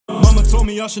told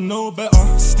me I should know better.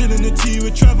 Still in the tea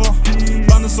with Trevor.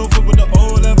 Found the sofa with the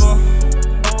old leather.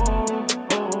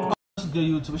 What's good,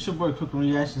 YouTube? It's your boy Cooking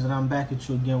Reactions, and I'm back at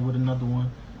you again with another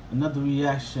one. Another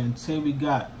reaction. Today we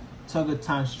got Tugga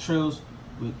times Trills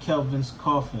with Kelvin's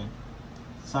Coffin.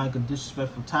 It's like a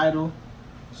disrespectful title.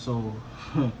 So,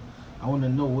 I want to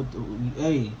know what the...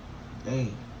 Hey.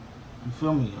 You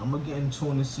feel me? I'm going to get into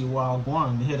it and see why I'm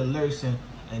going to hear the lyrics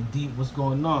and deep what's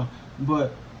going on.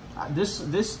 But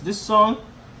this song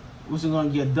wasn't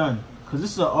going to get done. Because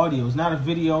this is an audio. It's not a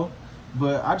video.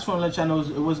 But I just want to let y'all know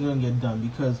it wasn't going to get done.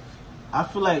 Because I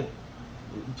feel like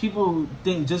people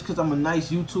think just because I'm a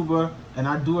nice YouTuber and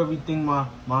I do everything my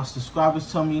subscribers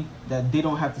tell me, that they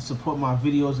don't have to support my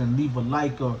videos and leave a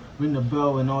like or ring the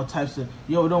bell and all types of...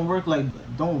 Yo, it don't work like...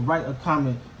 Don't write a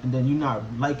comment and then you're not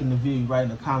liking the video, you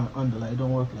writing a comment under. Like, it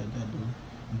don't work like that,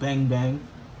 dude. Bang, bang.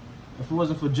 If it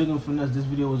wasn't for Jigga and Finesse, this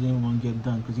video wasn't even going to get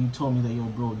done because he told me that, yo,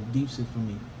 bro, the deep's it for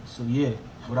me. So, yeah,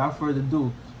 without further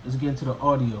ado, let's get into the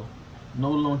audio. No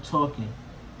long talking,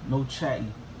 no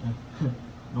chatting,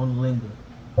 no linger.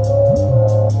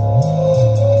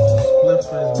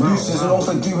 Lucy's known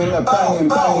for doing the banging.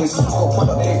 Got put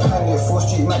up they pan it. 4th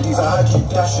Street Maddies, I had you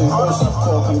dashing. All stuff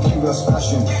core can give you a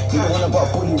splashing. You don't want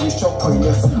about bully with chop point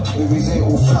left. With his ear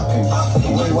all flapping. The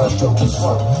way was joke as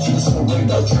fuck. She listen to way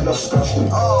that drill up splashing.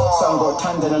 Son got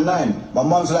tanned in a 9. My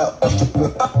mum's like, yeah,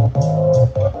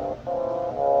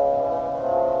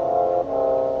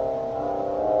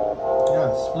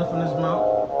 spliff on his mouth.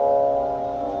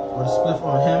 Or the spliff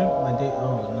on him. Like they,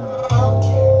 oh, nah.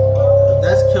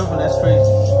 That's Kelvin, that's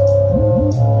crazy.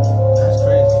 That's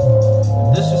crazy.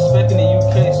 Disrespecting the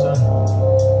UK, son.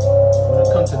 When it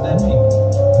comes to dead people.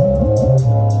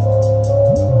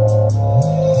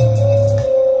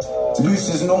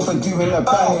 Lucy's known for doing the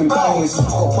banging. Got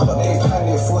put up they pan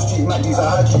it. 4th Street Maddies,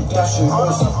 I had you dashing.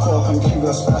 All stuff core can give you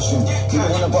a splashing. You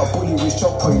don't want about bully with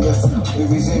chop point left. With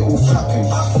his ear all flapping.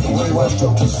 The way was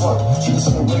joke as fuck. She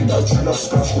listen to way that drill up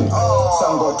splashing.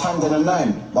 Son got tanned in a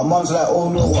 9. My mum's like, oh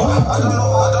no, what happened?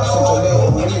 Since your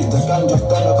little read, the gang just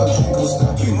done like a drink was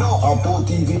snapping. I bought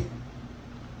DV.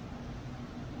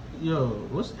 Yo,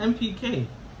 what's NPK?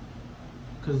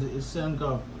 Because it's saying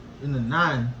got in the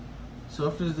 9. So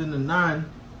if it's in the 9,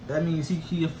 that means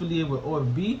he affiliated with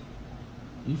OFB.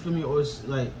 You feel me? Or it's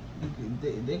like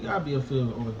they gotta be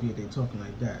affiliated with OFB if they talking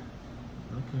like that.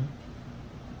 Okay.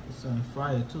 It's on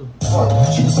fire too.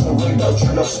 She listen to way that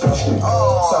drill up splashing.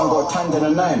 Son got tanned in a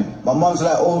 9. My mum's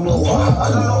like, oh no, what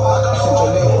happened? Since your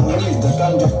little read, the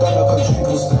gang just done like a drink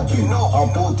was snapping.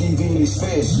 I bought DV in his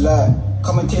face, like,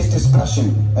 come and taste this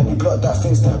splashing. Any blood that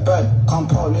thinks they're bad, come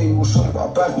parlay, we'll show you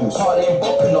about bad news. Parlay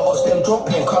bopping, the odds them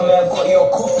dropping. Come here, got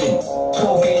your coffin.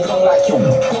 12 gauge long like your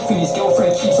coffin. His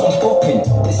girlfriend keeps on bopping.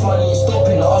 This money ain't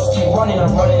stopping, the odds keep running.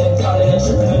 I'm running them down and they're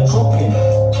tripping and dropping.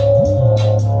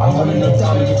 I'm running them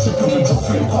down and they're tripping and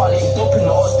dropping. Parlay bopping,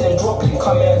 the odds them dropping.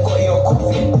 Come here, got your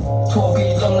coffin. 12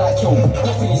 gauge long like your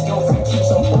coffin. His girlfriend keeps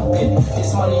on bopping.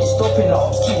 This money ain't stopping, the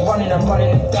odds keep running. I'm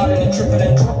running them down and they're tripping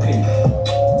and dropping.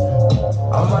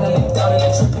 I'm running it down and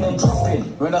they're tripping and dropping.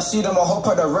 When I see them, I hop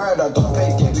on the ride. I don't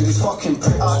pay games with these fucking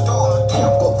pricks. Got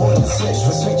bored and switch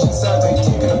for switching sides when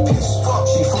taking a piss.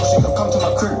 She thought she could come to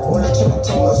my crib. All the chillin'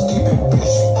 thing was stupid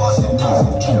bitch. All of them got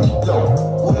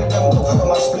put on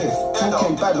my spliff.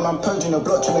 Talking bad, man purging the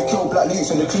block, trying to kill black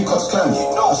leaks in the Ku Klux Klan.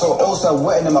 I saw Elsa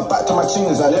wetting in my back to my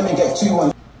chingers. Like, let me get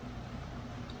 2-1.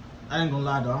 I ain't gonna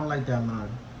lie though, I don't like that line.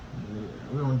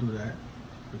 We don't do that.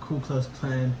 The Ku Klux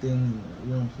Klan thing,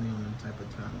 we don't play on that type of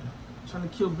time. Trying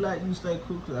to kill black youths like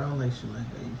Ku Klux, I don't like shit like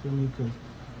that. You feel me? Cause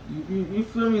you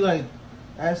feel me, like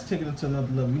that's taking it to another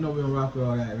level. You know we don't rock with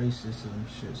all that racism and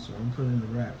shit, so I'm putting in the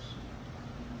raps.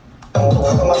 My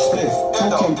spliff,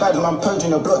 talking bad, man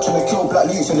purging the block, trying to kill black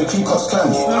youths in the Ku Klux Klan.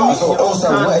 I saw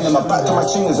Elsa wetting in my back to my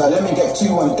chingers. Like, let me get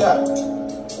 2-1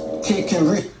 that. Kicking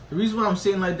rich. The reason why I'm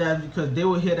saying like that is because they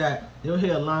will hear that, they'll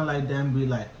hear a line like that and be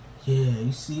like, yeah,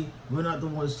 you see, we're not the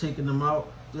ones taking them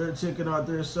out. They're taking out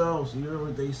themselves. You heard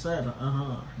what they said?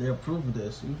 They approve of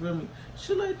this. You feel me?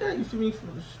 Shit like that. You feel me?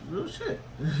 Real shit.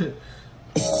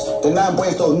 The 9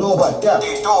 boys don't know about that.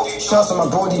 Shouts to my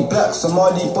brody black,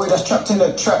 Somali boy that's trapped in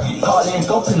the trap. Parlaying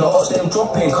bopping, the odds them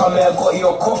dropping. Come here, got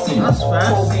your coffin. That's fast.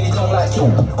 12 gauge long like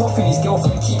your coffin. His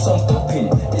girlfriend keeps on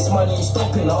bopping. This money ain't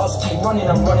stopping, the odds keep running.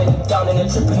 I'm running them down and they're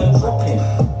tripping and dropping.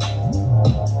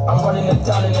 I'm running them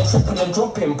down and they're tripping and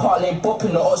dropping. Parlaying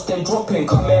bopping, the odds them dropping.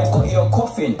 Come here, got your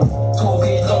coffin. 12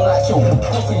 gauge long like your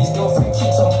coffin. His girlfriend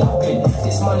keeps on bopping.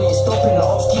 This money ain't stopping, the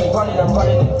odds keep running. I'm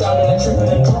running them down and they're tripping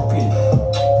and dropping.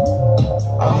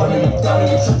 I'm running them down and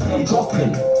they're tripping and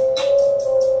dropping.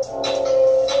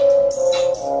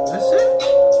 That's it?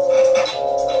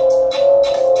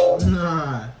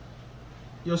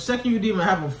 Yo, second you didn't even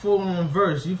have a full-on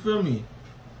verse. You feel me?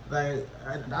 Like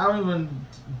I don't even.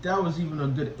 That was even a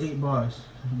good 8 bars,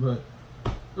 but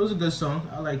it was a good song.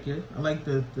 I like it. I like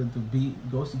the beat.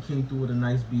 Ghosty came through with a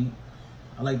nice beat.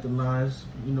 I like the lines.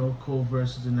 You know, cold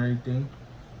verses and everything.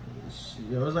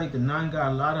 It was like the 9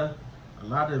 got a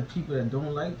lot of people that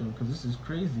don't like them because this is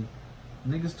crazy.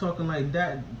 Niggas talking like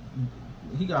that.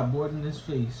 He got bored in his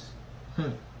face.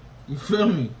 You feel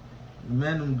me?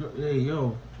 Man, hey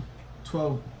yo,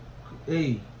 12.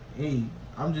 Hey,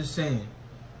 I'm just saying.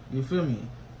 You feel me?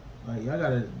 Like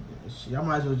y'all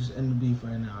might as well just end the beef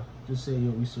right now. Just say,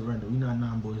 yo, we surrender. We not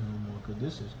 9 boys no more. Cause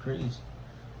this is crazy.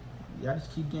 Y'all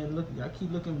just keep y'all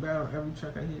keep looking bad on every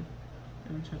track I hear.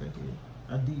 Every track I hear.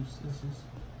 I deeps.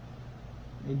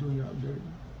 They doing y'all dirty.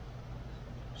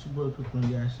 It's your boy Quick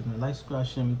Reaction, man. Like, subscribe,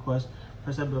 share, request.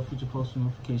 Press that bell for future post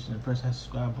notification and press that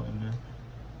subscribe button, man.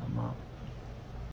 I'm out.